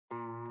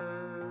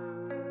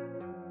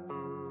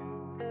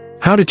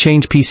How to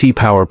change PC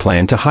power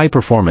plan to high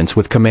performance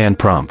with command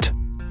prompt.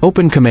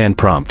 Open command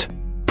prompt.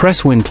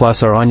 Press Win+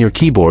 R on your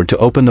keyboard to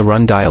open the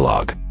Run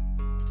dialog.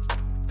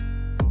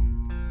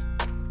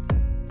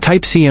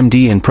 Type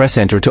CMD and press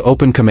Enter to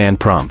open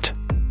command prompt.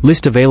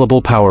 List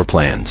available power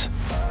plans.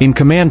 In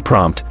command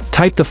prompt,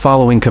 type the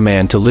following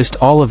command to list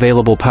all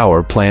available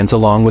power plans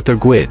along with their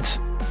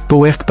GUIDs.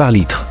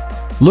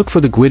 Look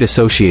for the GUID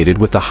associated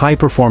with the high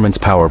performance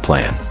power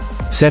plan.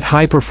 Set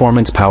high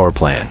performance power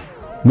plan.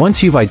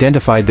 Once you've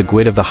identified the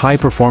GUID of the high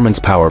performance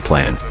power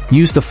plan,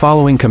 use the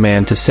following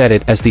command to set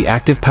it as the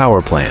active power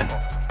plan.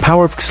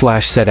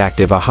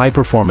 powercfg/setactive a high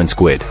performance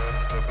GUID.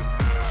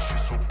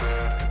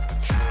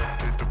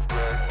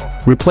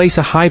 Replace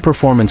a high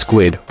performance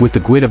GUID with the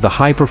GUID of the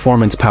high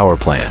performance power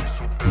plan.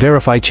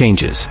 Verify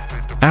changes.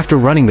 After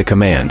running the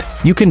command,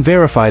 you can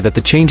verify that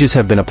the changes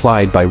have been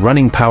applied by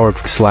running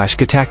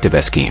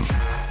powercfg/getactivescheme.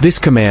 This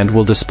command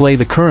will display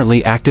the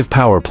currently active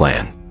power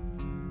plan.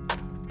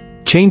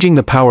 Changing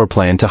the power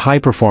plan to high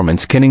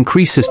performance can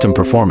increase system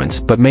performance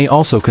but may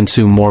also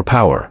consume more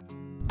power.